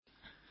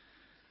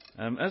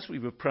As we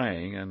were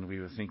praying and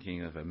we were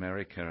thinking of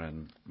America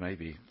and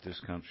maybe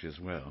this country as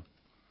well,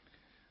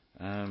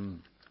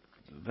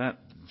 that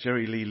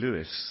Jerry Lee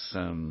Lewis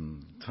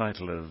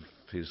title of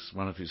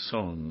one of his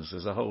songs,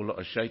 there's a whole lot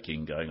of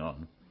shaking going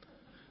on.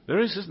 There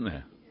is, isn't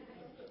there?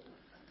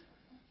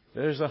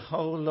 There's a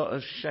whole lot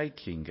of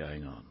shaking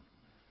going on.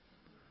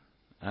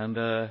 And,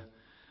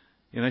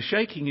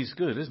 shaking is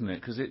good, isn't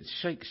it? Because it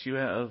shakes you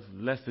out of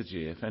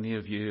lethargy. If any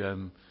of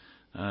you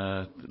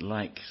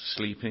like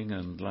sleeping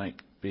and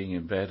like being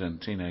in bed,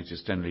 and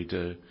teenagers generally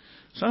do,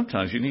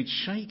 sometimes you need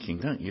shaking,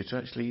 don't you, to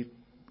actually...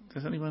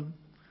 Does anyone...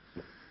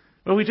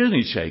 Well, we do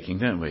need shaking,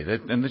 don't we?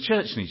 And the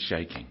church needs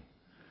shaking.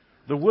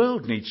 The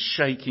world needs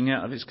shaking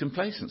out of its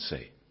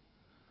complacency.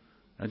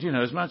 And,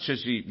 as much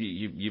as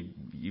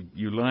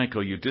you like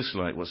or you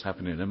dislike what's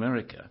happening in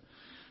America,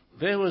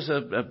 there was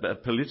a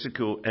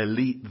political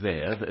elite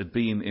there that had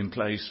been in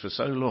place for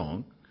so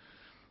long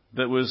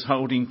that was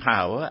holding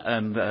power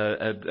and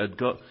had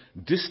got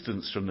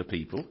distance from the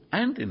people,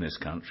 and in this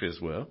country as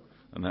well.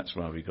 And that's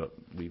why we got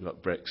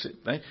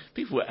Brexit.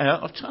 People were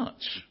out of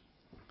touch.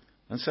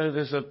 And so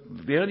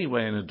the only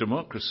way in a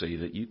democracy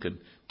that you can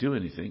do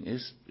anything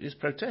is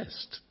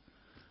protest.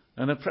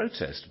 And a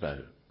protest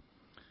vote.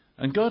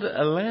 And God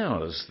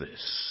allows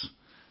this.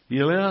 He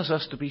allows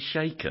us to be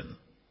shaken.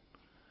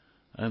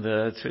 And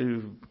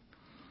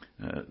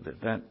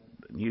that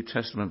New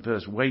Testament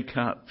verse, wake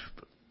up,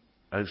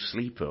 O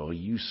sleeper, or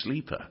you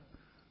sleeper.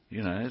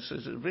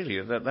 It's really,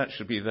 that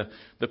should be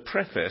the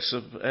preface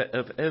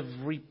of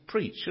every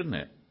preach, shouldn't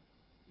it?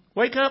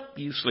 Wake up,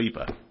 you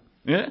sleeper.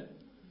 Yeah?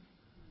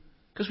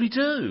 Because we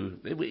do.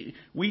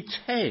 We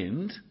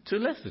tend to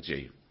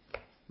lethargy.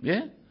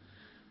 Yeah?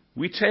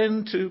 We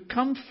tend to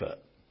comfort.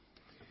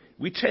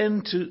 We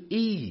tend to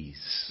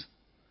ease.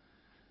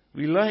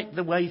 We like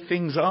the way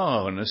things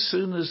are, and as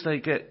soon as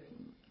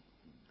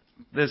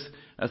there's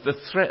the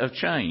threat of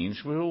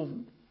change, we're all...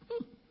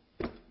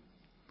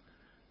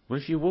 Well,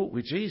 if you walk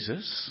with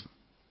Jesus,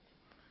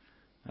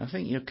 I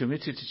think you're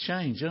committed to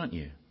change, aren't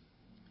you?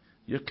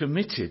 You're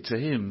committed to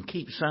him.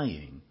 Keep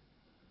saying,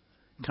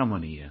 come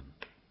on, Ian.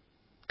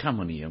 Come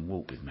on, Ian,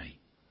 walk with me.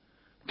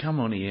 Come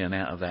on, Ian,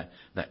 out of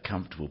that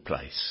comfortable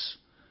place.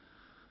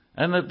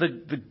 And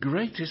the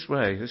greatest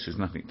way, this has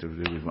nothing to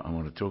do with what I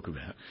want to talk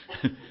about,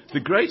 the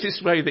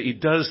greatest way that he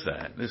does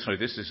that,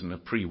 this isn't a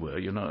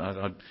pre-word,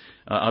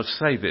 I'll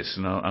say this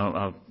and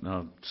I'll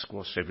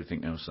squash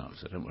everything else up,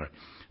 so don't worry.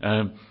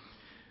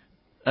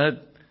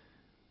 That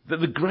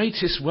the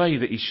greatest way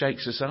that he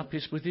shakes us up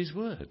is with his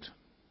word.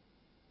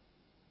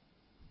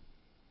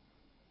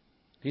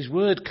 His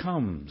word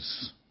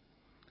comes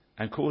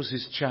and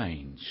causes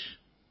change.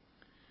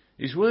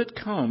 His word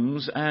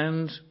comes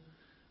and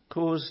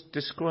causes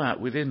disquiet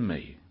within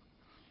me.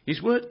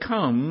 His word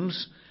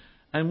comes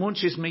and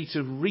wants me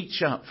to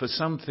reach up for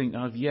something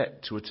I've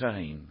yet to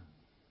attain.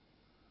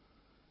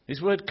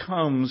 His word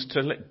comes to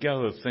let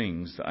go of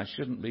things that I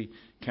shouldn't be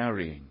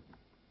carrying.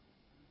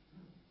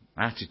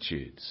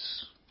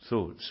 Attitudes,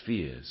 thoughts,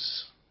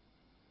 fears.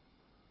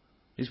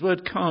 His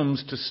word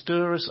comes to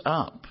stir us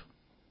up.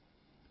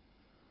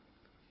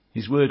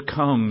 His word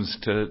comes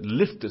to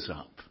lift us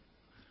up,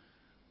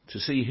 to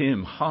see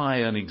him high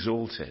and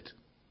exalted,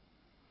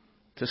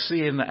 to see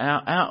him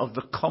out of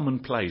the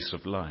commonplace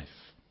of life.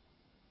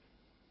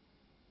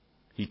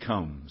 He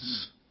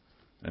comes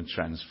and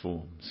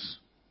transforms,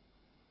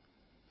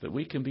 that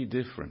we can be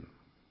different.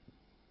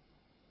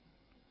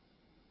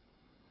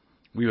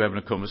 We were having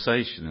a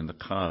conversation in the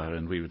car,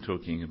 and we were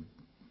talking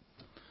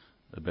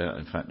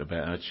about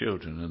our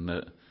children, and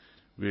that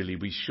really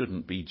we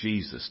shouldn't be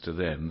Jesus to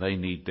them. They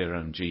need their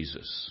own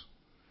Jesus.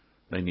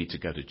 They need to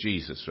go to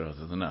Jesus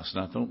rather than us.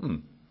 And I thought,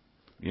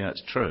 yeah,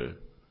 it's true.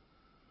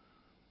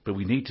 But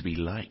we need to be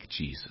like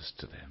Jesus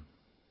to them.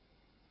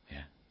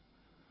 Yeah.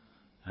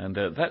 And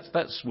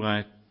that's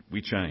why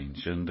we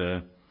change. And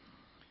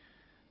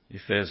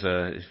if there's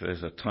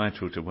a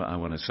title to what I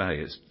want to say,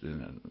 it's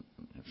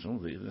all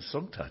the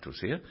song titles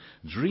here.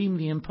 Dream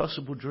the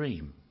impossible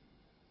dream.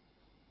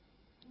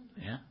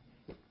 Yeah.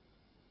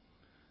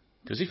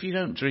 Because if you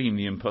don't dream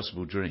the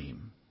impossible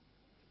dream,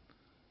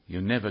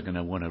 you're never going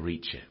to want to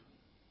reach it.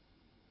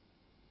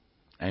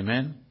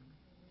 Amen?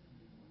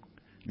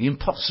 The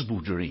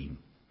impossible dream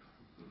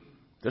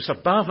that's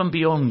above and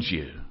beyond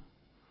you,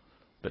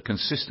 but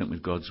consistent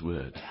with God's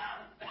word.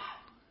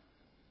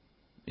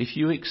 If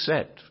you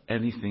accept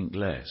anything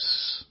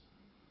less,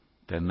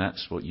 then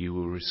that's what you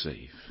will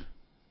receive.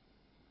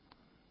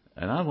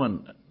 And I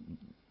want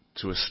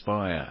to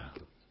aspire,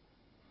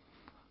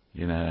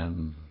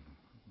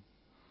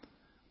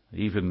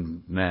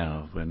 even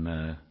now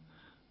when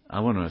I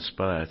want to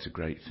aspire to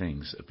great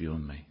things that are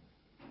beyond me.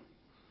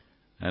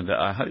 And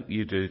I hope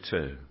you do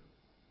too.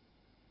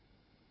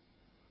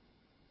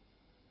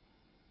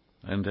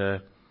 And,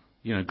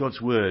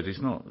 God's word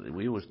is not,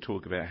 we always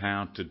talk about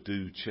how to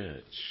do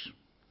church.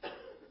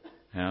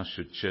 How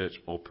should church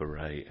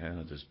operate?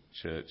 How does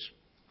church...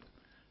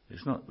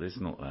 It's not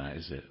that,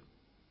 is it?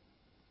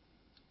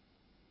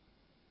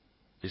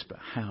 It's about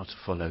how to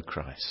follow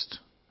Christ.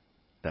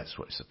 That's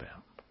what it's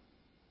about.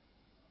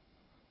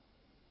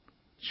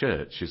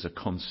 church is a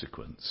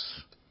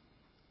consequence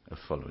of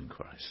following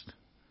Christ.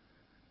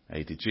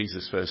 Hey, did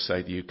Jesus first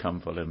say to you,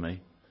 come follow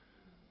me?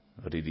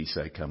 Or did he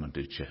say, come and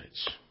do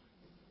church?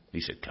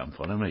 He said, come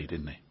follow me,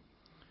 didn't he?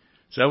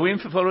 So are we in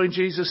for following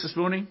Jesus this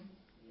morning?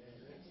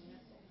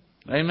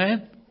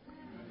 Amen?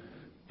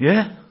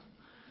 Yeah?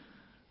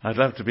 I'd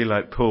love to be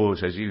like Paul,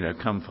 says,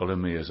 come follow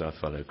me as I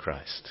follow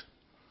Christ.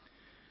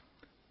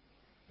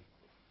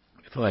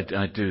 Before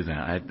I do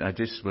that, I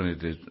just wanted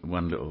to do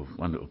one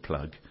little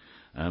plug.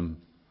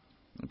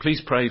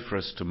 Please pray for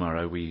us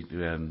tomorrow. We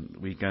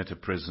go to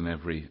prison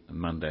every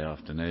Monday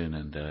afternoon,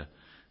 and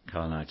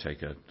Carl and I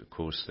take a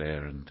course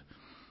there, and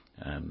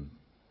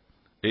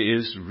it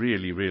is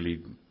really,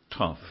 really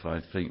tough.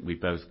 I think we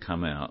both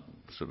come out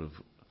sort of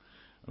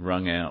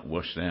wrung out,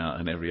 washed out,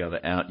 and every other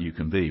out you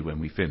can be when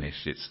we finish.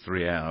 It's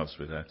 3 hours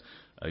with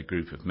a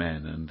group of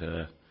men,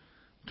 and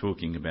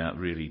talking about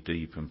really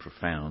deep and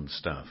profound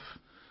stuff,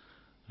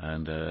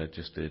 and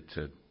just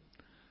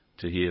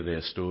to hear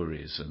their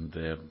stories and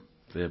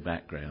their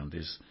background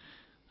is,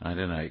 I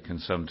don't know, it can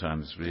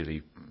sometimes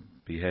really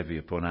be heavy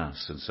upon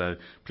us, and so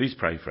please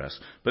pray for us.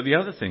 But the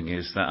other thing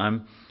is that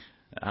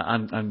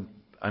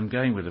I'm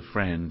going with a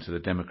friend to the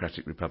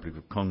Democratic Republic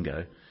of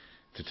Congo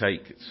to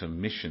take some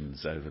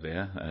missions over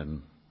there.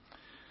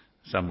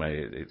 Some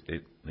way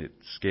it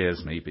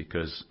scares me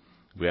because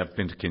we have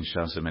been to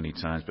Kinshasa many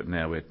times, but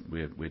now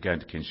we're going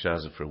to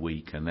Kinshasa for a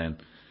week, and then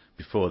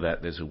before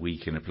that there's a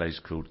week in a place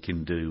called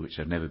Kindu, which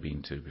I've never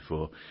been to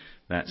before.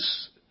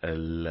 That's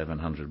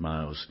 1,100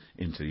 miles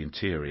into the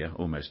interior,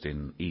 almost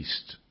in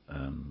East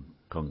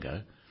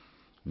Congo,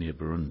 near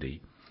Burundi.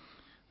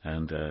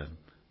 And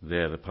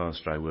there the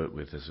pastor I work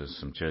with has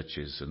some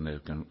churches, and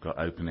they've got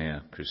open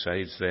air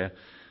crusades there,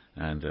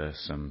 and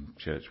some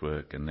church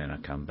work, and then I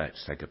come back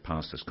to take a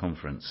pastor's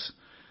conference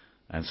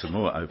and some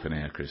more open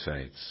air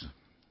crusades.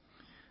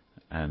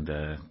 And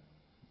I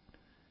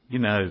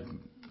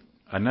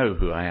know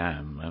who I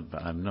am,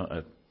 but I'm not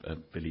a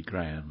Billy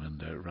Graham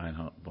and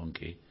Reinhard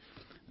Bonnke.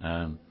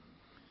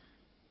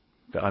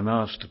 But I'm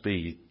asked to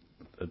be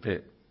a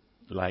bit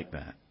like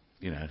that,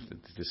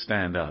 to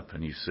stand up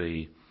and you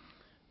see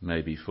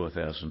maybe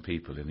 4,000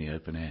 people in the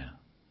open air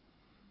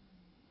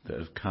that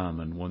have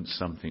come and want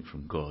something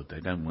from God. They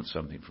don't want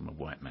something from a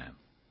white man.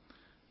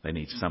 They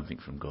need something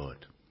from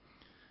God.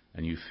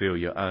 And you feel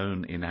your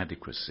own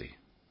inadequacy.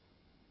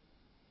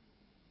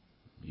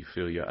 You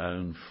feel your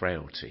own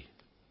frailty.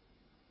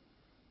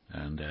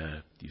 And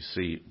you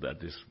see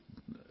this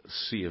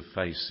sea of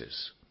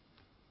faces.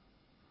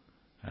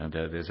 And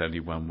there's only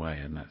one way,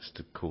 and that's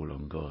to call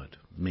on God,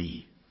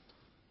 me,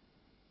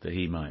 that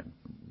He might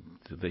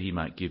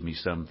give me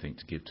something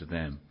to give to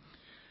them.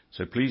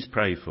 So please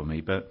pray for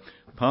me. But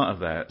part of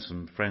that,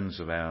 some friends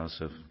of ours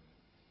have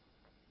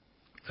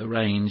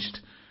arranged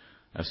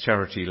a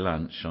charity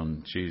lunch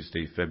on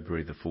Tuesday,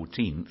 February the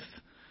 14th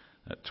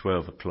at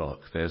 12 o'clock.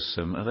 There's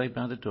some, are they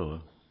by the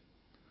door?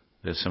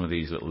 There's some of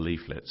these little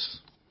leaflets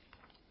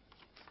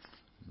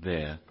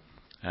there.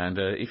 And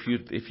if you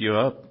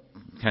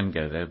can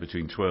go there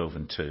between 12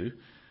 and 2,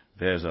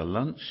 there's a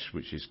lunch,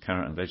 which is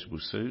carrot and vegetable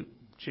soup,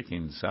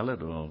 chicken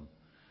salad or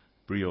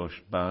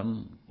brioche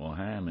bun, or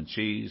ham and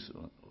cheese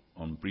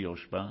on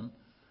brioche bun,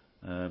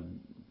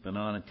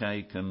 banana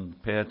cake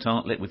and pear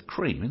tartlet with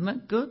cream. Isn't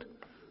that good?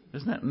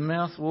 Isn't that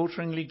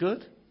mouth-wateringly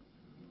good?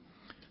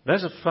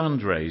 There's a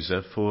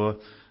fundraiser for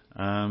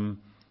 2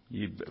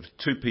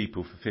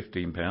 people for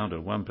 £15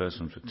 or 1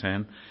 person for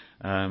 10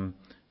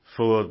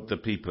 for the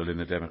people in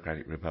the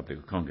Democratic Republic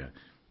of Congo.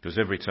 Because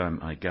every time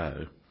I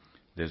go,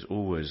 there's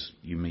always,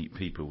 you meet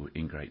people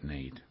in great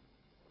need.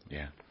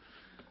 Yeah.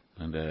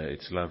 And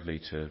it's lovely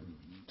to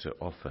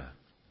offer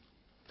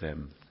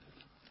them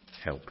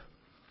help.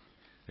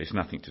 It's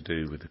nothing to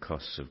do with the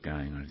costs of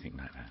going or anything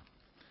like that.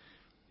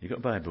 You got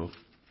a Bible?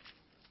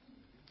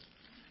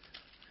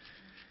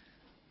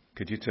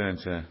 Could you turn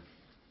to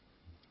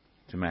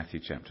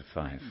Matthew chapter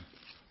 5?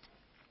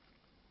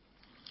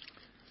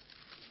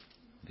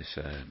 This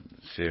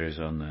series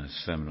on the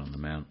Sermon on the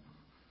Mount.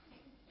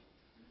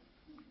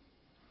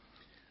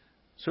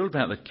 It's all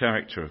about the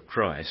character of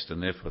Christ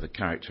and therefore the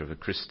character of a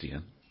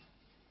Christian.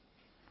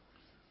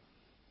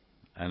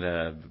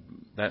 And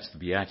that's the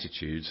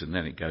Beatitudes, and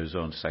then it goes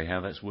on to say how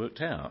that's worked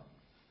out.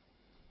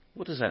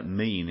 What does that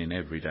mean in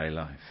everyday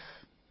life?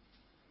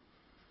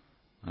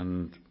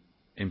 And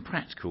in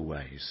practical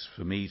ways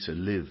for me to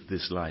live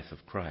this life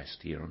of Christ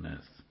here on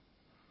earth.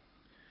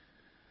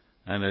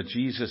 And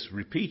Jesus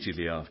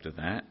repeatedly after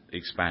that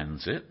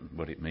expands it,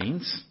 what it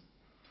means.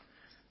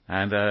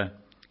 And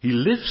he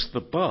lifts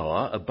the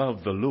bar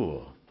above the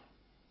law.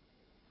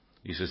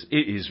 He says,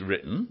 it is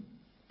written,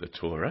 the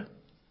Torah,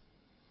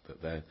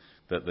 that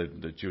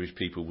the Jewish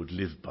people would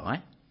live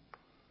by,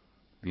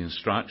 the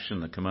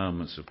instruction, the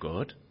commandments of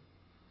God.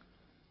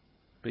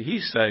 But he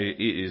say,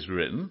 it is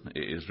written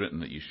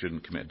that you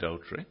shouldn't commit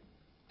adultery.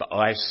 But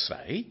I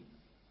say,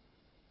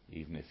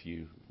 even if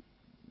you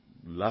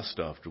lust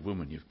after a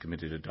woman, you've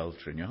committed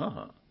adultery in your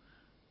heart.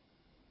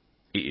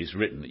 It is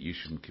written that you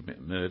shouldn't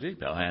commit murder.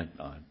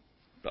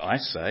 But I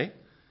say,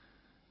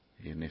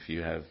 even if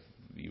you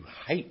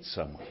hate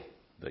someone,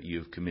 that you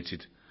have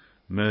committed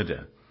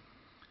murder.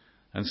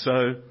 And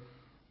so,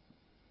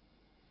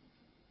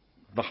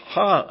 the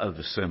heart of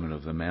the Sermon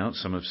on the Mount,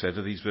 some have said,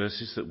 are these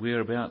verses that we're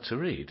about to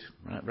read.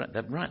 Right,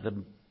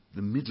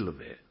 the middle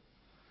of it,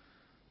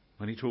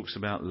 when he talks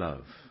about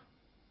love.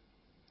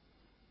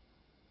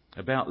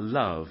 About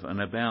love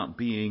and about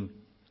being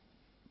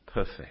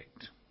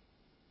perfect.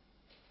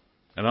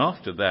 And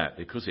after that,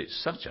 because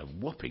it's such a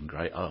whopping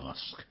great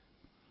ask,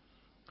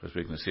 because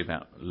we're going to see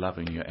about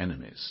loving your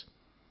enemies,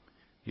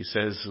 he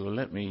says, well,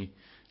 let me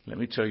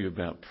tell you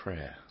about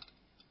prayer.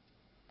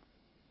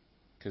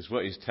 Because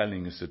what he's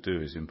telling us to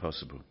do is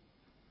impossible.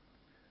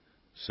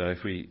 So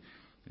if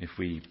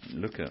we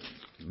look at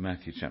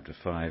Matthew chapter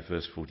 5,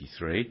 verse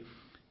 43,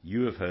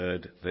 you have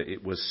heard that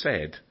it was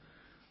said,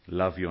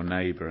 love your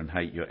neighbour and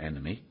hate your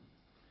enemy.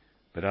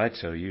 But I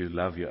tell you,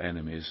 love your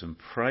enemies and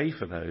pray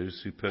for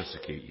those who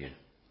persecute you,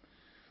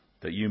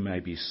 that you may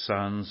be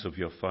sons of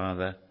your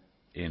Father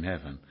in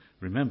heaven.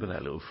 Remember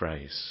that little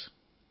phrase,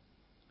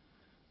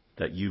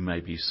 that you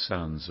may be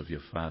sons of your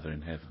Father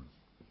in heaven.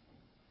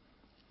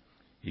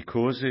 He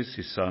causes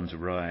his sun to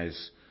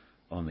rise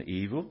on the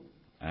evil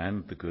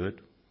and the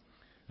good,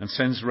 and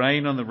sends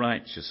rain on the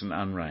righteous and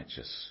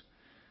unrighteous.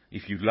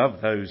 If you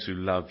love those who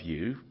love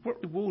you,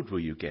 what reward will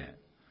you get?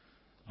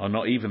 Are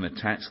not even the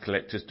tax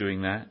collectors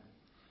doing that?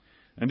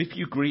 And if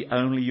you greet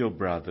only your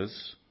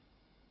brothers,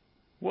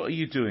 what are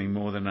you doing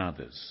more than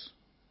others?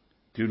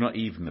 Do not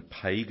even the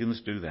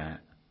pagans do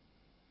that?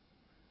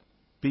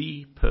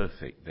 Be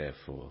perfect,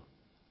 therefore,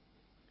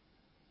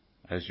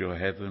 as your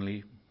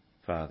heavenly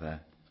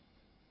Father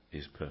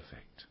is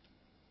perfect.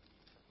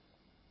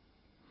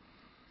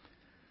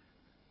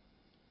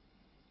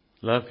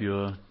 Love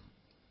your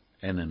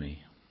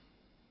enemy.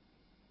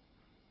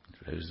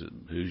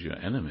 Who's your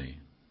enemy?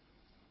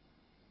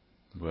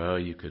 Well,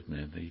 you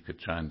could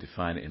try and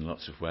define it in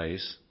lots of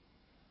ways.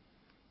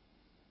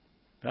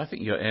 But I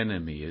think your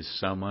enemy is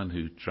someone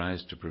who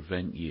tries to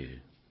prevent you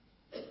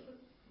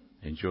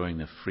enjoying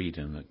the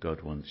freedom that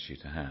God wants you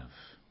to have,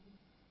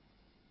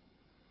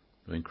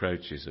 who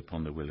encroaches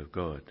upon the will of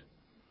God,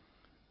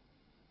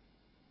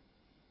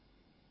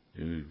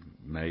 who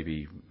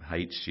maybe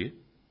hates you.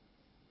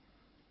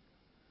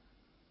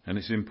 And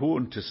it's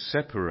important to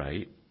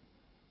separate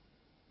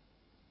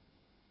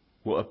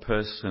what a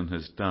person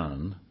has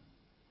done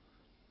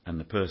and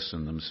the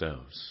person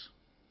themselves.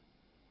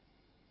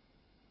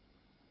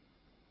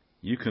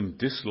 You can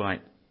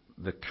dislike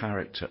the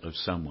character of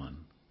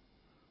someone,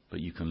 but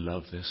you can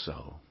love their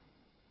soul.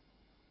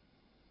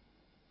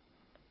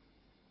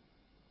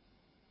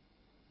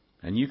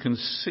 And you can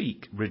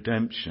seek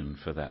redemption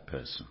for that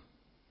person.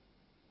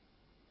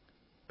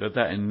 But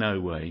that in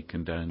no way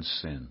condones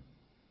sin.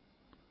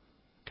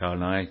 Carl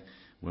and I,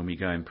 when we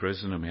go in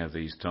prison and we have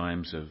these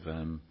times of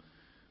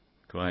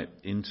quite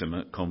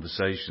intimate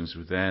conversations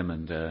with them,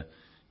 and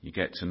you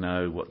get to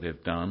know what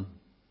they've done,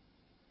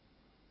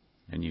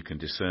 and you can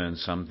discern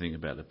something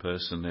about the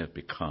person they've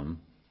become.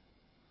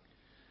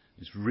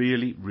 It's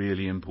really,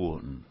 really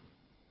important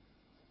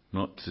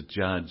not to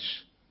judge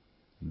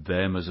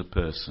them as a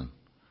person,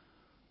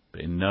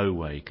 but in no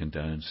way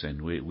condone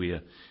sin.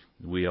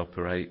 We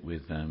operate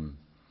with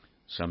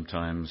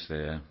sometimes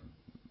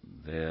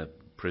they're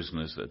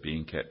prisoners that are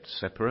being kept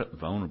separate,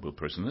 vulnerable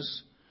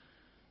prisoners,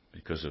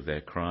 because of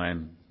their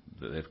crime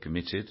that they've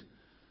committed,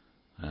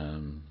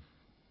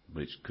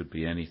 which could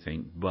be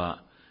anything, but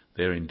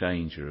they're in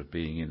danger of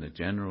being in the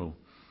general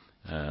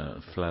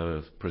flow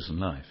of prison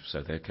life,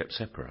 so they're kept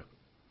separate.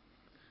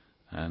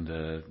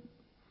 And,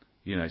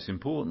 it's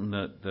important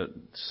that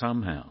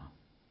somehow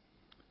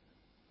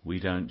we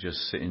don't just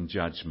sit in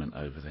judgment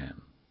over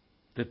them.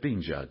 They've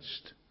been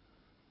judged.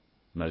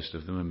 Most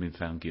of them have been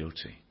found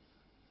guilty.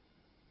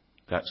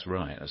 That's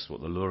right. That's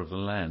what the law of the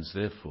land's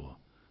there for.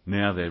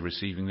 Now they're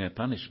receiving their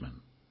punishment.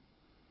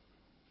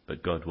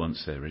 But God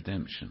wants their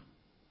redemption.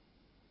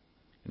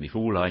 And if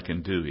all I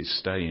can do is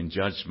stay in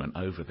judgment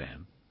over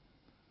them,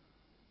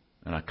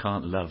 and I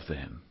can't love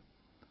them,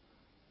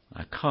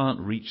 I can't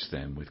reach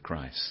them with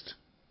Christ.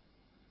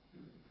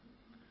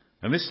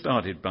 And this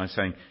started by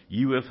saying,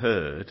 you have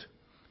heard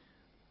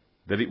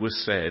that it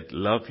was said,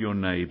 love your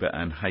neighbour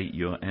and hate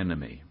your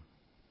enemy.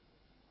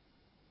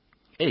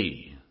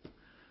 Hey,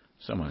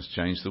 someone's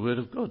changed the word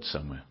of God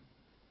somewhere.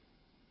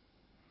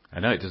 I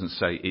know it doesn't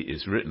say it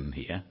is written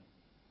here,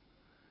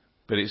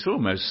 but it's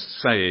almost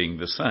saying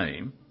the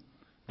same,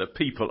 that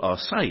people are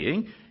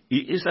saying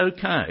it is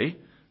okay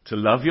to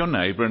love your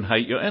neighbour and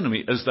hate your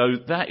enemy, as though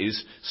that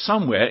is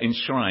somewhere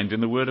enshrined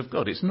in the Word of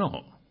God. It's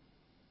not.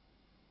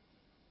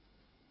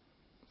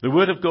 The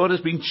Word of God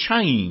has been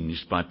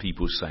changed by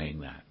people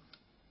saying that.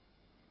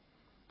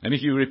 And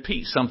if you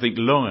repeat something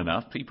long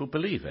enough, people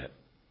believe it.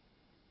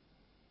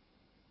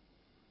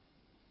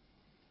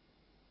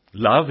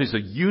 Love is a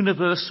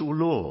universal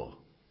law.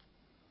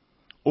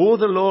 All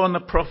the law and the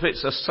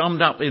prophets are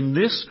summed up in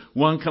this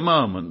one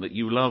commandment, that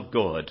you love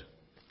God.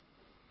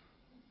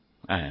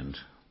 And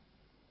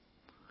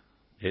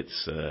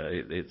its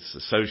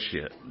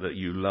associate, that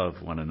you love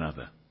one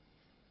another.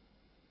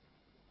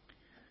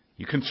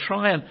 You can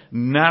try and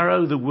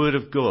narrow the word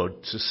of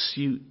God to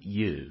suit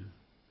you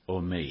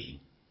or me.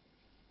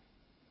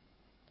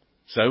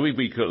 So we've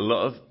got a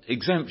lot of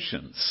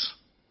exemptions,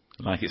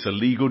 like it's a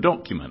legal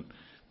document,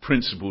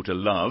 principle to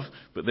love,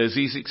 but there's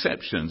these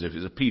exceptions. If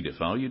it's a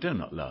paedophile, you do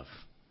not love.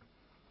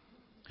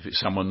 If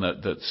it's someone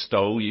that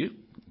stole you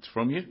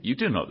from you, you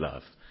do not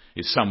love.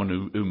 If it's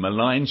someone who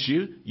maligns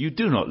you, you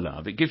do not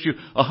love. It gives you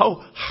a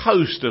whole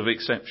host of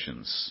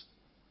exceptions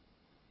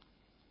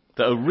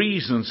that are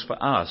reasons for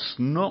us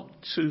not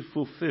to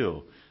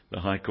fulfill the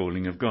high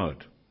calling of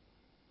God.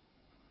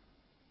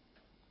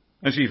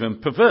 It's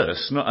even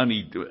perverse. Not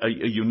only are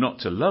you not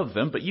to love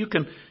them, but you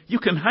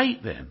can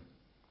hate them.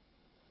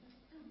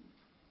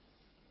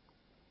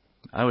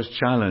 I was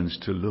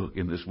challenged to look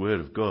in this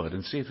Word of God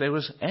and see if there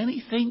was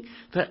anything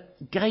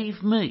that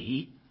gave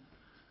me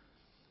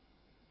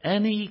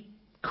any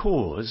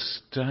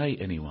cause to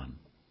hate anyone,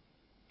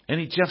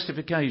 any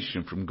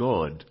justification from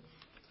God,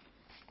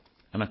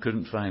 and I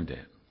couldn't find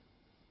it.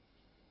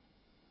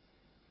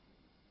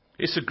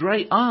 It's a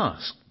great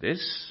ask,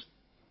 this.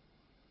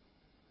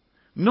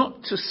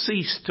 Not to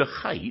cease to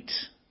hate,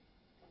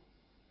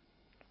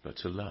 but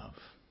to love.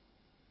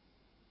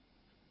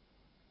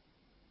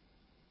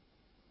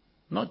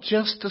 Not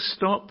just to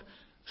stop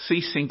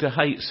ceasing to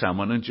hate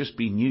someone and just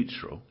be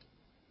neutral,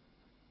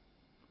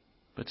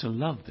 but to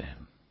love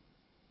them.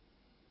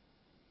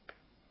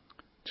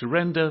 To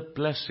render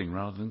blessing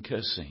rather than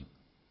cursing.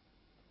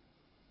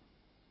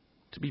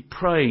 To be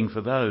praying for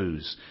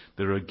those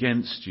that are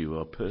against you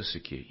or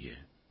persecute you.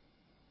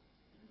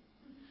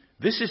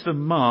 This is the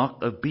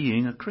mark of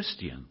being a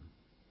Christian.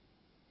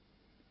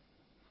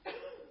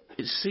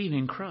 It's seen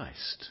in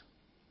Christ.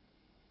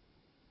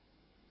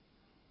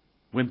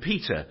 When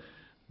Peter,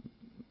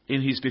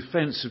 in his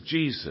defence of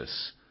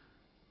Jesus,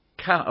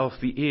 cut off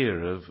the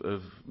ear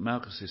of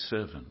Malchus'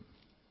 servant,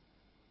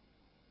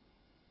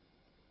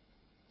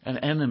 an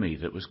enemy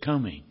that was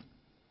coming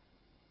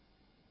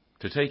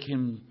to take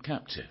him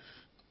captive,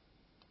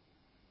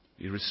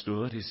 he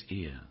restored his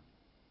ear.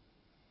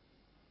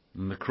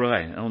 And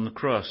on the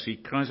cross, he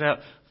cries out,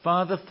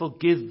 Father,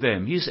 forgive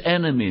them, his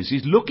enemies.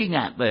 He's looking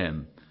at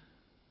them.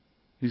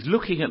 He's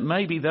looking at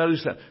maybe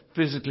those that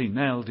physically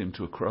nailed him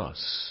to a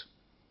cross.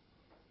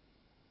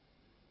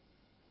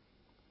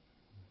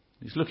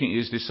 He's looking at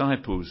his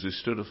disciples who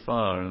stood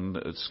afar and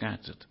had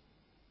scattered.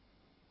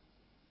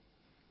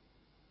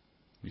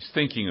 He's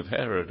thinking of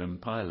Herod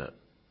and Pilate.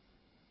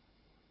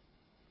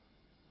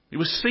 It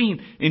was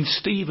seen in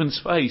Stephen's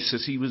face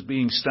as he was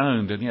being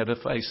stoned, and he had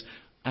a face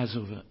as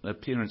of the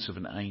appearance of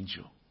an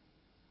angel.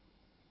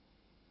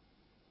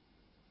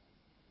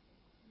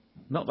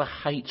 Not the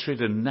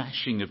hatred and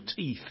gnashing of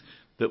teeth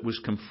that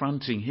was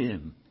confronting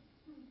him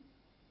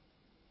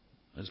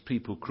as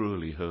people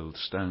cruelly hurled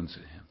stones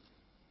at him.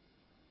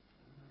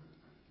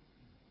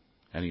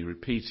 And he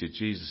repeated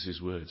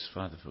Jesus' words,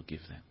 Father,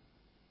 forgive them.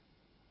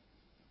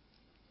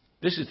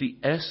 This is the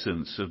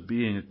essence of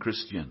being a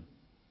Christian.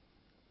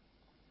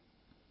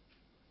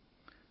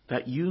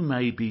 That you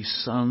may be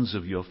sons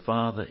of your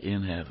Father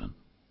in heaven.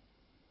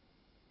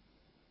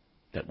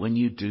 That when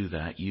you do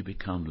that, you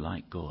become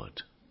like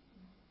God.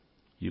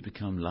 You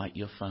become like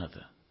your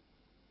Father.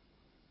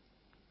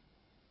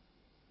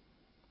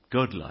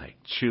 God-like,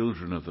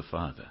 children of the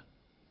Father.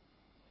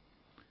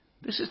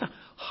 This is the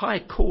high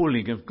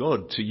calling of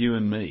God to you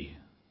and me.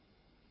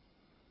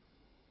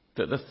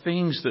 That the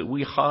things that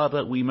we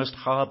harbour, we must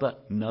harbour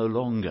no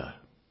longer.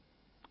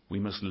 We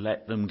must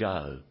let them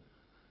go,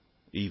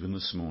 even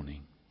this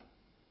morning.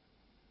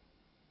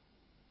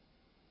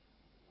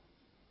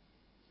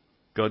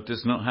 God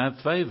does not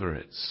have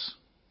favourites.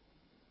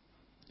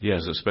 He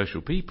has a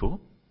special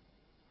people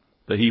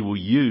that he will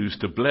use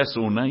to bless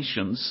all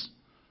nations.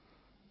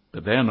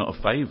 But they are not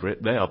a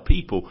favourite. They are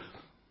people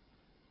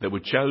that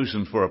were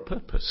chosen for a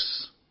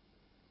purpose.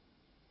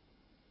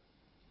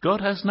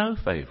 God has no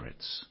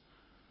favourites.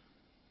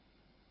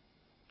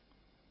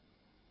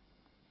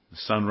 The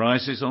sun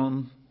rises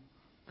on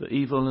the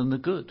evil and the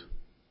good.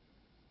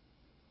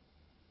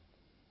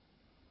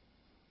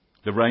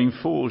 The rain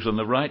falls on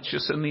the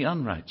righteous and the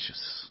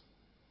unrighteous.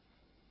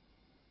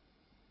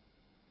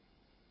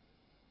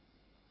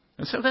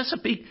 And so that's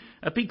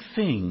a big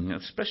thing,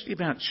 especially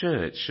about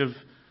church, of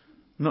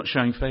not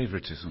showing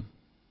favouritism.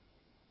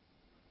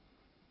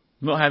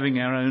 Not having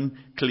our own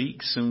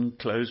cliques and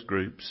closed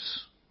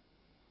groups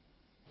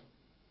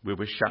where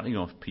we're shutting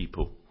off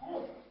people.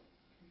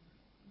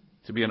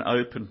 To be an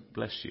open,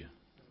 bless you.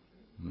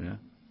 Yeah?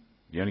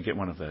 You only get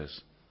one of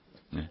those.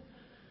 Yeah.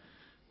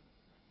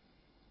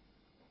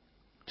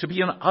 To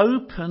be an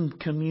open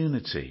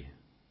community.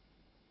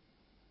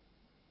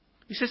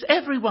 He says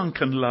everyone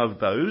can love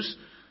those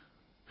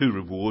who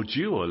reward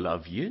you or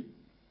love you.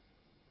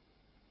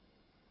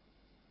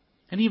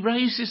 And he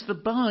raises the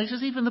bar. He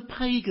says even the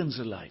pagans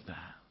are like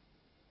that.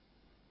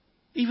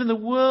 Even the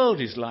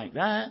world is like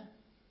that.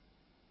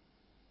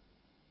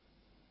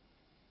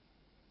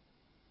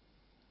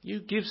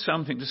 You give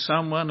something to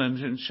someone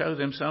and show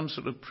them some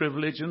sort of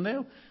privilege, and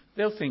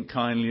they'll think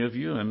kindly of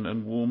you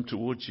and warm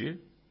towards you.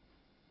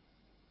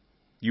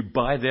 You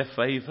buy their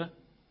favour.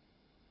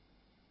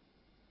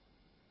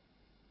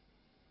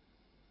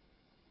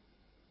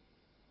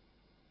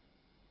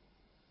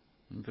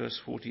 In verse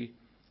 47.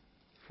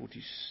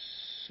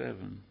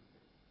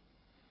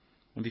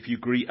 And if you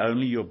greet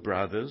only your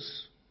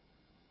brothers,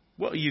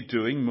 what are you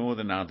doing more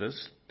than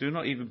others? Do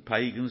not even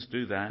pagans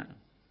do that?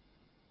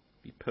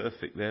 Be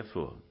perfect,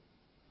 therefore,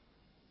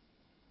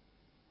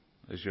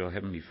 as your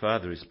heavenly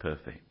Father is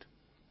perfect.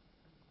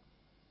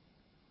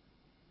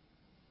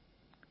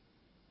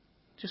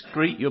 Just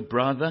greet your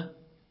brother.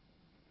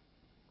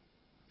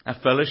 Our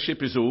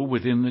fellowship is all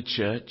within the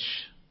church.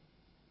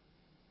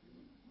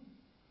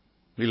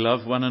 We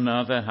love one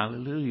another.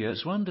 Hallelujah.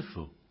 It's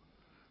wonderful.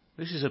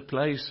 This is a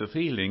place of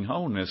healing,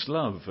 wholeness,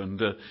 love, and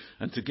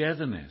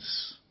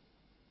togetherness,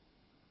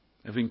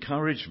 of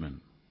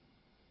encouragement.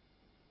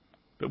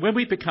 But when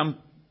we become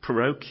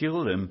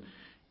parochial and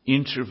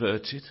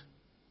introverted,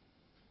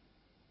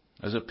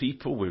 as a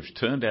people we've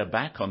turned our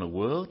back on the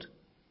world,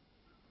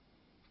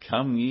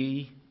 come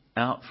ye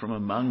out from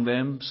among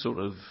them sort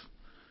of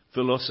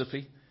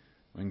philosophy,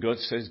 when God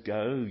says,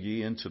 go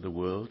ye into the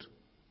world,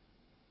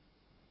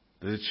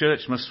 the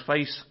church must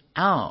face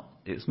out.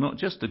 It's not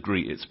just to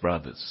greet its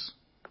brothers.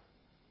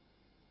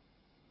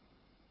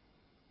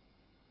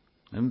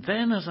 And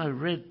then as I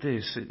read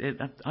this,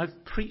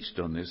 I've preached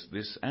on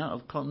this out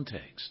of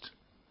context,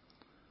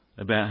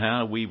 about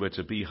how we were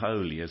to be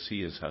holy as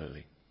he is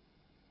holy.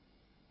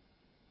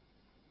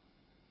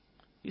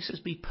 He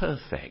says be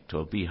perfect,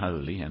 or be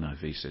holy.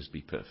 NIV says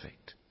be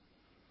perfect.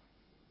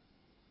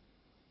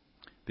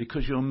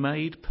 Because you're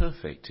made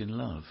perfect in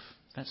love.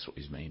 That's what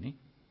he's meaning.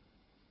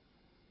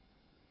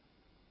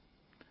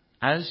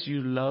 As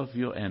you love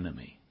your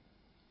enemy,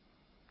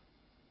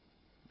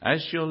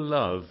 as your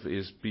love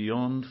is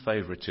beyond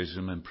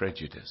favoritism and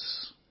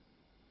prejudice,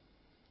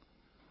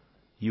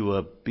 you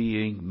are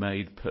being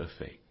made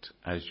perfect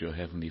as your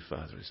heavenly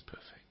Father is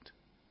perfect.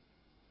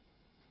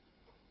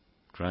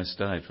 Christ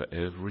died for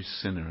every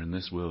sinner in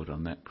this world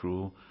on that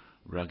cruel,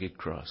 rugged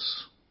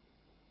cross.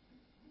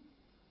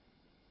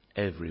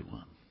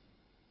 Everyone.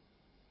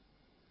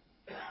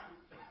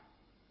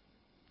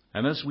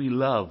 And as we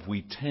love,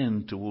 we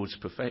tend towards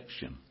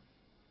perfection.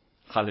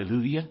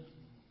 Hallelujah.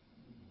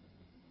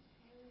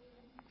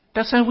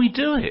 That's how we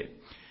do it.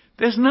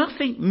 There's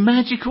nothing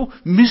magical,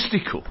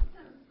 mystical.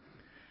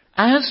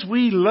 As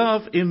we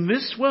love in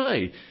this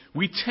way,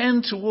 we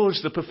tend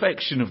towards the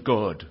perfection of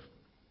God.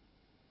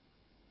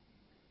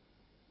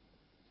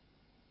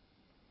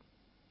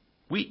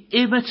 We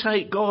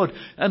imitate God.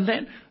 And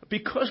then,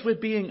 because we're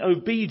being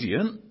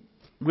obedient,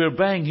 we're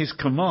obeying his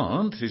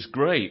command, his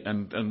great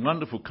and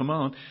wonderful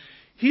command,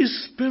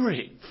 his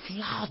Spirit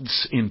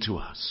floods into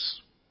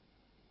us,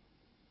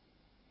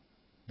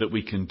 that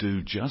we can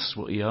do just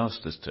what he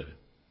asked us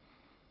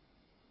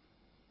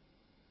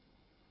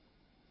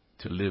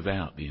to live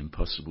out the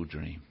impossible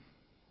dream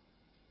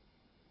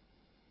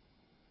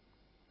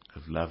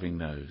of loving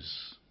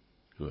those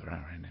who are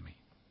our enemy.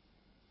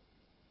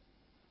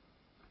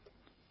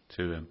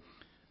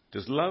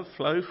 Does love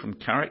flow from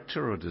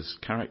character, or does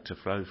character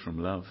flow from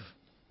love?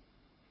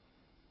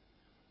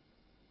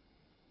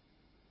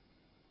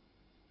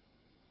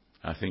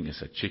 I think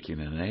it's a chicken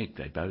and an egg.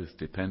 They both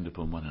depend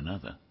upon one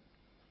another.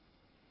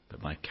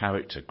 But my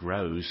character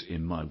grows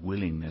in my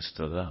willingness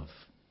to love.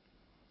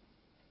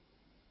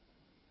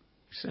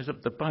 He says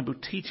that the Bible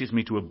teaches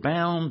me to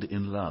abound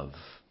in love.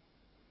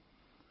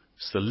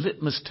 It's the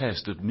litmus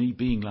test of me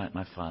being like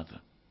my Father.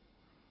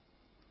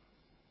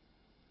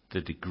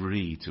 The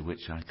degree to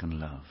which I can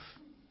love.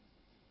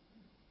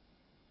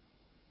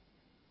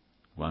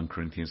 1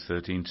 Corinthians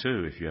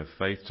 13:2, if you have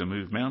faith to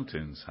move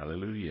mountains,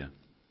 hallelujah,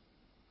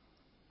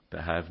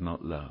 but have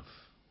not love,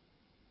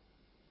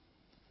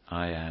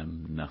 I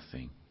am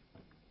nothing.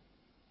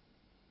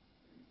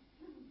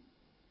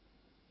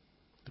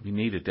 Do we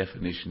need a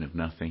definition of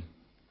nothing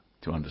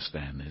to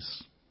understand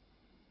this?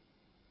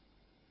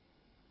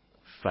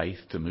 Faith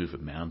to move a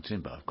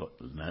mountain, but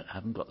I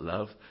haven't got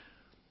love.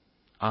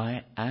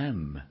 I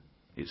am,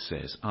 it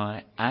says,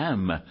 I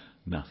am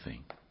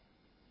nothing.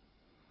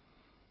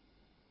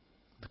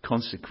 The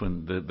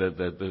consequent,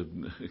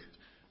 the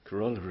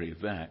corollary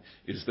of that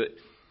is that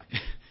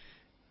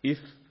if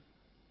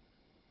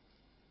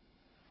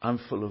I'm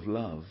full of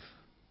love,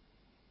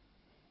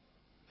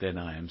 then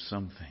I am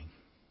something.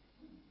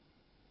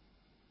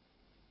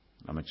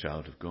 I'm a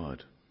child of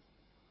God.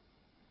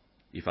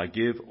 If I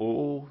give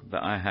all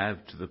that I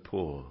have to the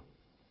poor,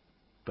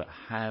 but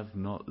have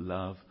not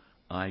love,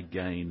 I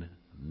gain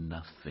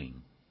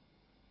nothing.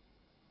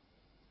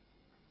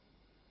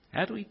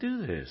 How do we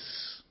do this?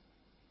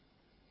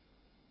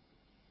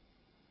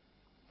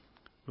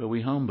 Well,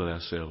 we humble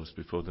ourselves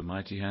before the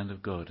mighty hand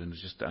of God and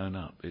just own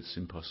up. It's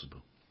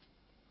impossible.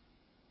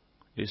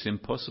 It's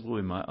impossible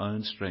in my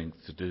own strength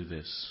to do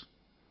this.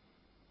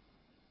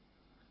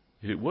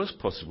 If it was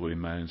possible in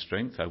my own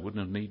strength, I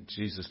wouldn't have needed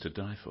Jesus to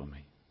die for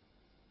me.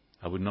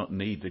 I would not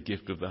need the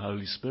gift of the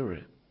Holy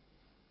Spirit.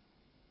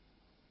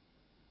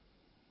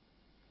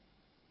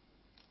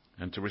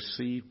 And to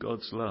receive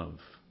God's love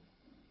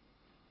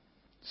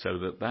so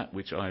that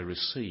which I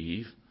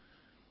receive,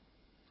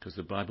 because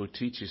the Bible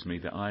teaches me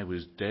that I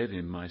was dead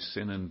in my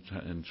sin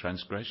and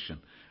transgression.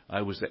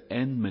 I was at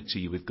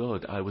enmity with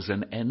God. I was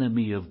an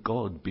enemy of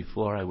God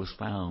before I was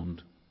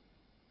found.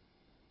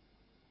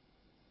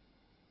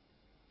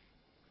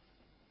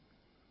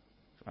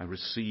 I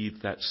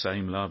receive that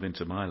same love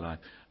into my life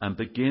and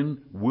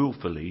begin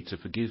willfully to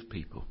forgive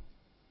people.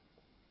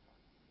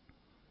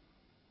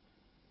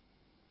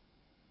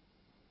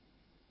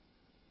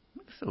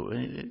 So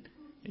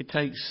it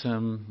takes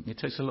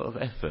a lot of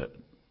effort.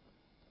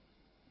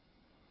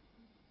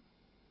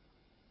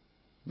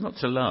 Not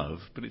to love,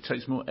 but it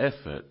takes more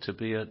effort to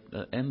be at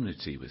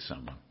enmity with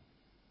someone.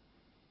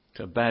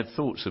 To have bad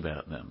thoughts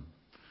about them.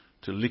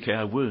 To lick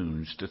our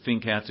wounds. To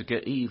think how to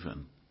get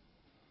even.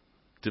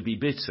 To be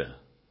bitter.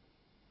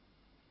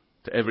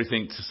 To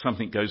everything, to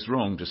something goes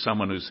wrong to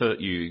someone who's hurt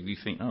you, you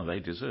think, oh, they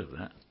deserve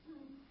that.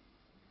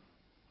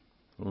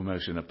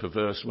 Almost in a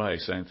perverse way,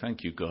 saying,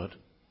 thank you, God.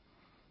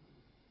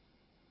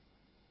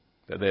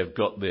 That they've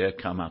got their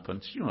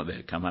comeuppance. You know what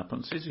their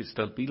comeuppance is? It's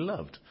to be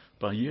loved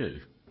by you.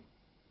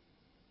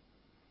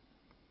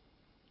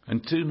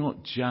 And do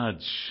not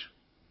judge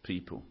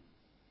people.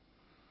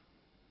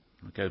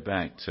 I go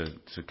back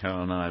to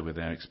Carl and I with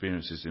our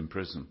experiences in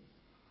prison.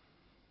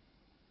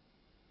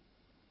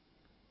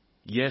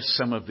 Yes,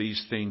 some of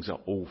these things are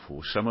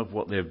awful. Some of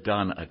what they've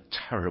done are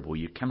terrible.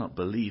 You cannot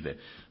believe it.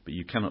 But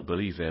you cannot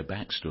believe their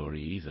backstory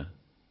either.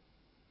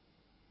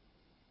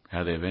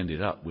 How they've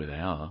ended up where they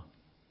are.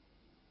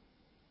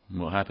 And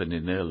what happened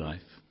in their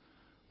life.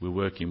 We're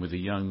working with a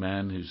young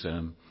man who's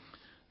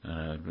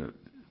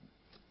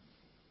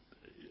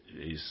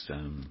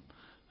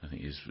I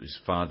think his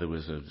father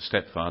was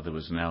stepfather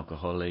was an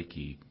alcoholic.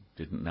 He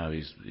didn't know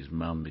his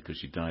mum because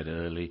she died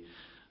early,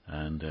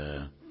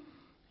 and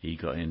he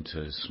got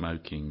into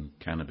smoking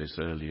cannabis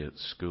early at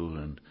school,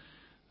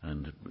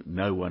 and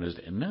no one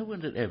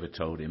had ever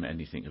told him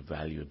anything of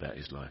value about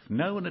his life.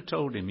 No one had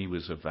told him he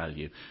was of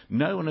value.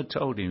 No one had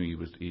told him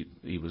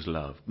he was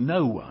loved.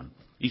 No one.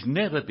 He's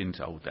never been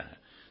told that.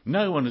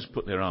 No one has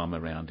put their arm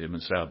around him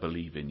and said, I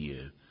believe in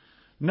you.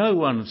 No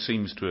one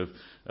seems to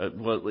have,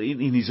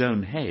 in his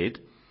own head,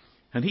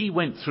 and he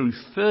went through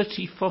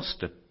 30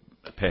 foster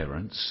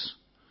parents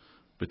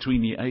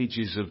between the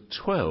ages of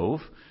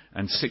 12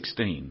 and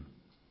 16.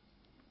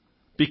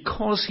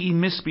 Because he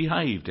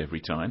misbehaved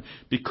every time,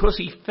 because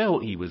he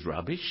felt he was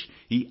rubbish,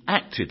 he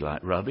acted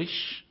like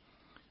rubbish,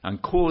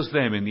 and caused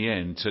them in the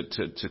end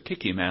to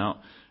kick him out,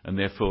 and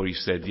therefore he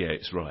said, yeah,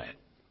 it's right.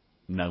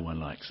 No one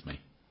likes me.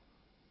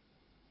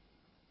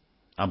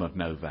 I'm of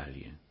no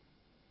value.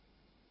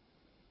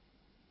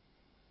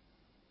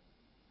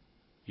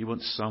 He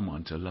wants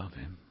someone to love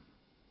him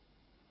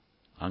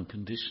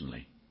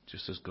unconditionally,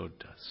 just as God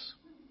does.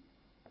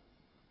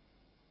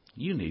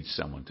 You need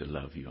someone to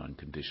love you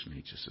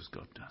unconditionally, just as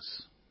God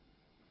does.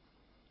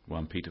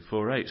 1 Peter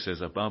 4:8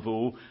 says, above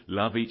all,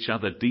 love each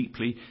other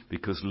deeply,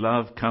 because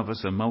love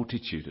covers a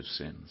multitude of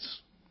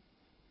sins.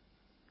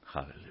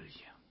 Hallelujah.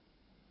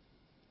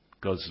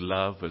 God's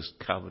love has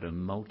covered a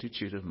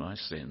multitude of my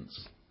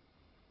sins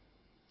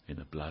in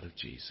the blood of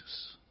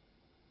Jesus.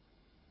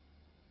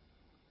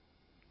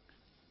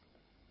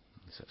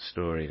 It's that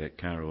story that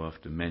Carol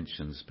often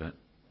mentions, but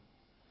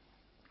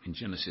in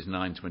Genesis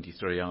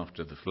 9:23,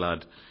 after the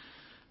flood,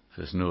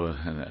 first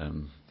Noah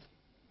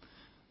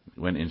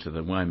went into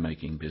the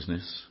winemaking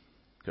business,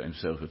 got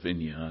himself a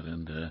vineyard,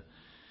 and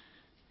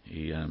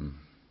he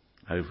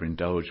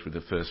overindulged with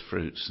the first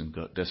fruits and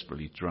got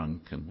desperately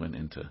drunk and went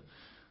into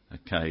a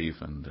cave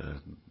and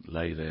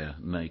lay there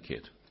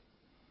naked.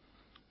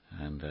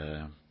 And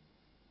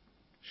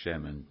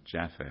Shem and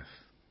Japheth,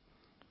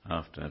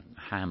 after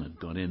Ham had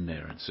gone in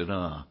there and said,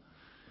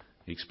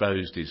 he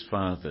exposed his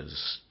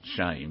father's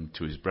shame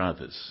to his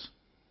brothers.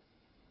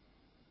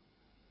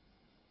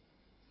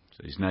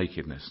 So his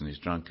nakedness and his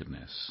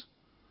drunkenness.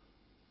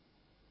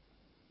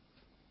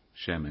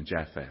 Shem and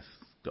Japheth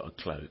got a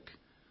cloak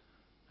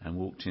and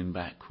walked in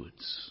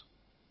backwards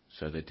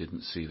so they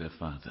didn't see their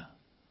father.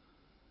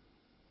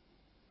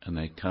 And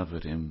they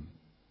covered him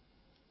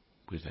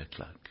with their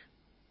cloak.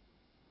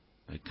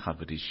 They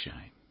covered his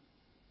shame.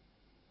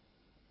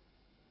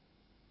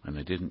 And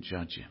they didn't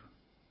judge him.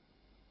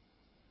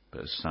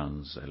 But as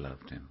sons, they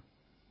loved him.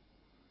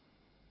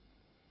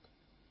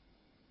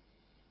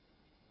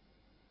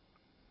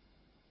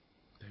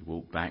 They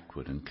walked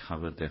backward and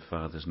covered their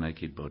father's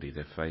naked body.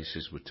 Their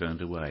faces were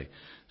turned away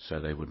so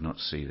they would not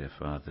see their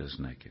father's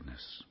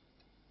nakedness.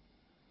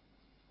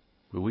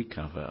 Will we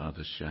cover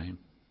others' shame?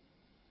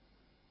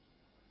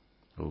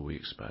 Or will we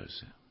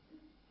expose it?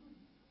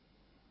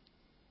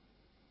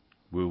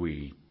 Will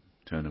we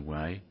turn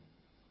away?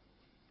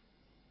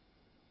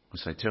 Or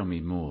say, tell me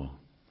more,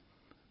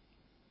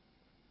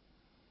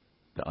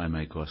 that I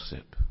may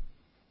gossip?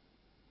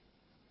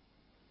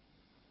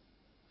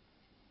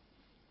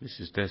 This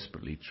is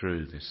desperately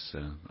true.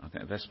 I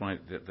think that's why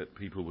that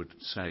people would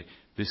say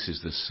this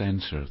is the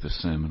centre of the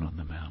Sermon on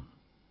the Mount.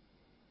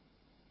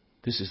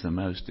 This is the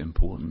most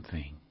important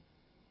thing.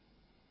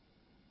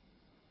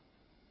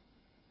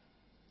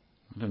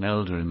 an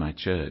elder in my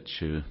church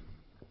who,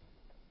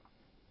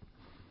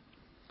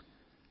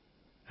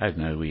 I don't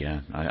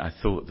know, I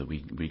thought that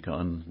we got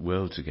on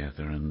well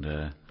together,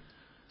 and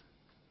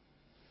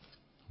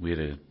we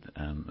had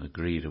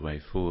agreed a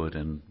way forward,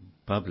 and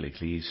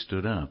publicly he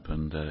stood up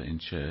and in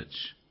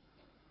church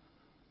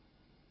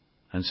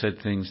and said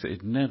things that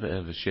he'd never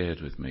ever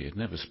shared with me. He'd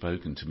never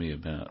spoken to me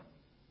about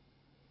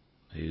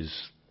his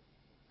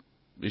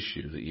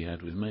issue that he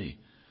had with me,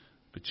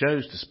 but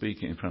chose to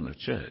speak it in front of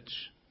church.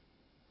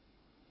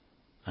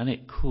 And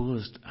it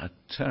caused a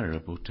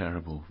terrible,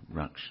 terrible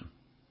ruction.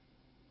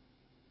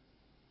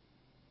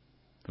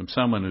 From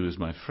someone who was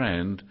my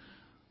friend,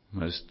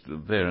 almost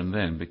there and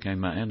then became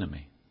my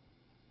enemy.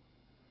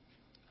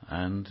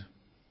 And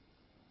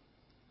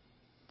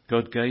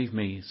God gave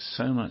me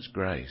so much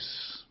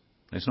grace,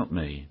 it's not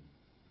me,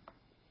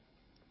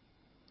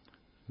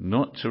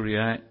 not to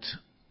react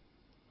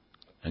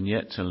and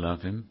yet to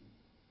love him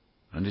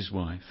and his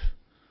wife.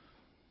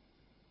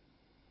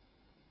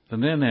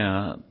 And they're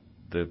now,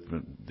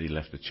 they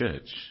left the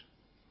church,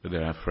 but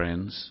they're our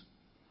friends.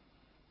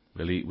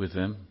 We'll eat with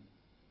them.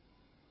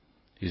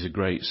 He's a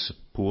great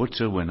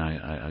supporter when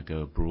I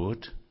go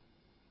abroad.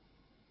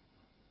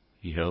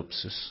 He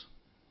helps us.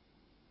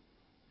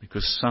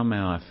 Because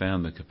somehow I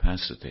found the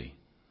capacity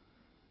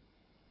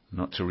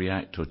not to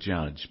react or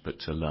judge, but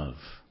to love.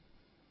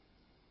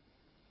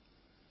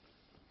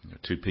 There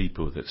are two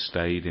people that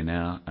stayed in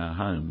our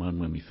home. One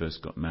when we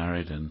first got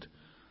married, and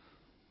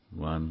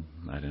one,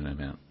 I don't know,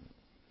 about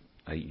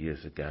 8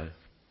 years ago.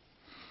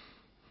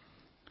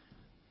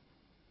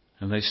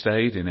 And they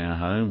stayed in our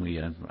home.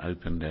 We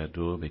opened our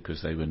door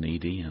because they were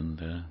needy, and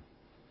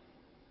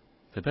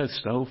they both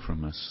stole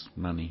from us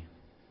money.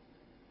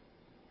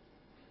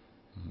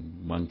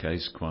 In one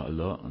case, quite a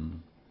lot,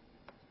 and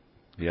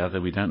the other,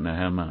 we don't know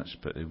how much,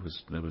 but there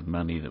was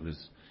money that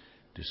was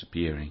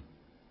disappearing.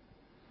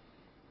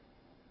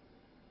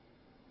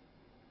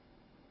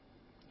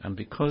 And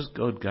because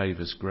God gave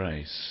us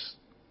grace,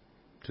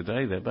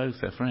 today they're both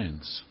our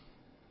friends.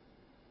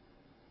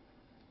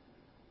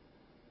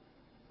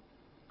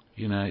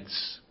 You know,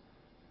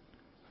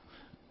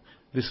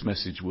 this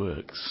message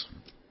works.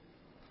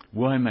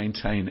 Why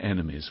maintain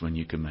enemies when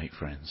you can make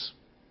friends?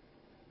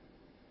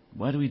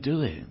 Why do we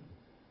do it?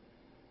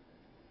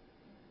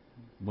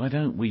 Why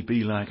don't we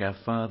be like our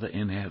Father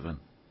in heaven?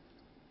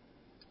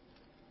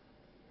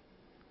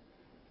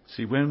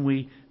 See, when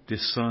we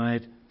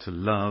decide to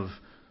love,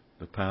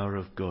 the power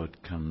of God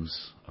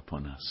comes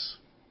upon us.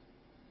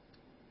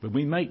 When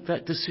we make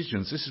that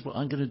decision, this is what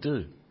I'm going to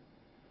do.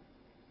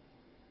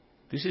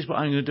 This is what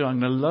I'm going to do. I'm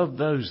going to love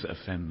those that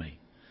offend me.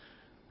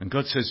 And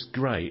God says,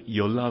 great,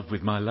 you'll love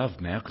with my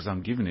love now because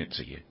I'm giving it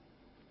to you.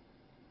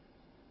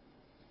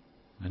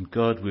 And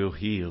God will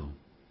heal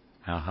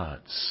our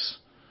hearts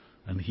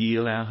and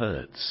heal our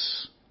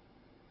hurts.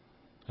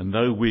 And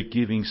though we're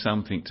giving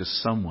something to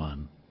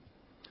someone,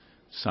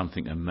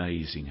 something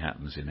amazing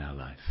happens in our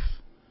life.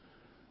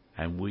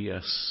 And we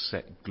are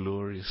set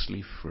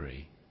gloriously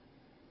free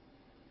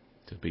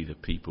to be the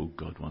people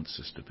God wants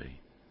us to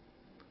be.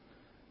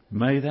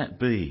 May that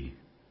be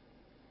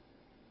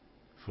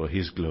for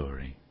His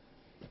glory.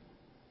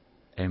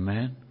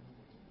 Amen?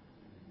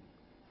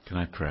 Can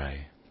I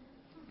pray?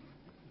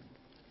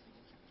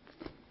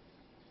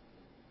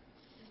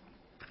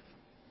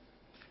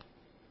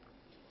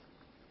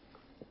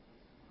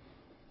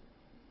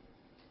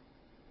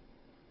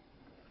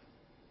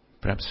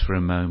 Perhaps for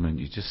a moment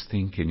you just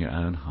think in your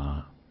own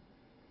heart.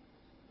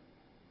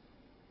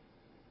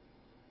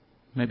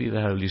 Maybe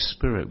the Holy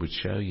Spirit would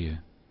show you.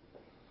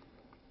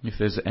 If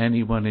there's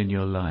anyone in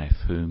your life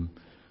whom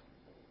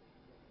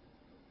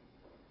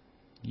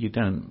you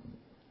don't,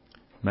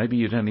 maybe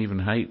you don't even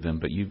hate them,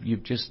 but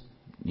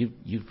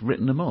you've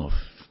written them off.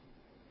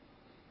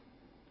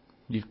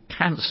 You've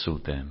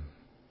cancelled them.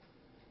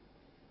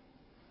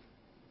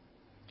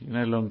 You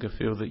no longer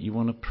feel that you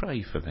want to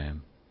pray for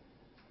them.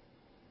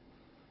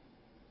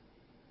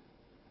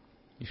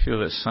 You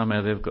feel that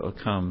somehow they've got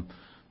to come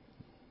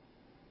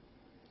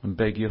and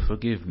beg your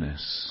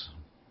forgiveness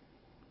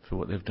for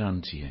what they've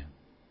done to you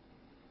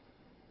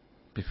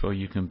before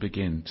you can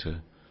begin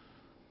to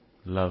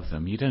love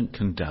them. You don't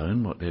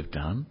condone what they've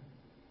done.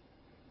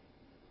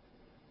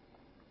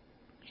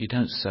 You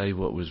don't say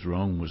what was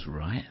wrong was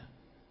right.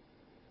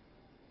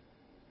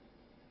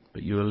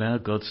 But you allow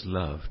God's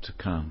love to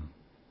come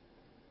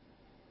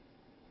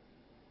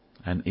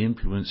and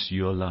influence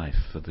your life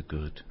for the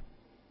good.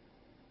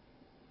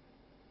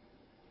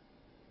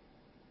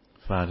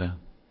 Father,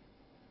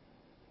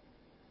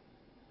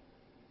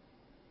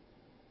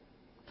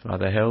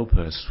 help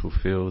us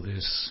fulfill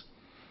this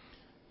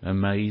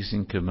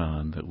amazing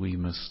command that we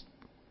must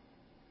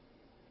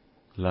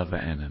love our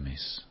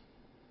enemies.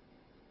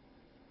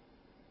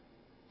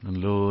 And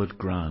Lord,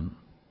 grant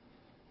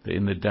that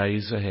in the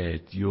days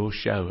ahead you'll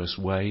show us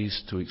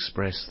ways to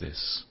express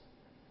this.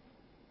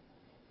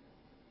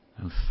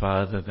 And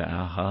Father, that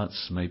our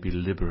hearts may be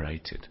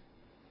liberated.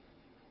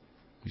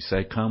 We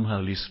say, come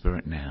Holy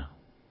Spirit now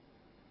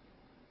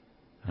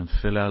and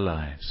fill our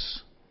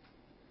lives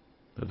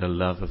that the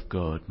love of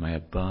God may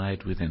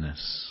abide within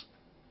us,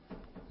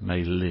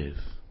 may live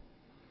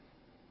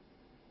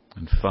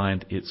and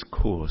find its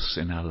course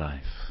in our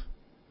life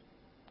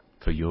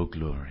for your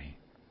glory.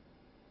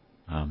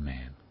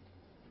 Amen.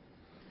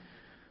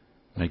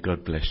 May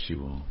God bless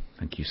you all.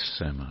 Thank you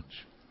so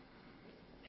much.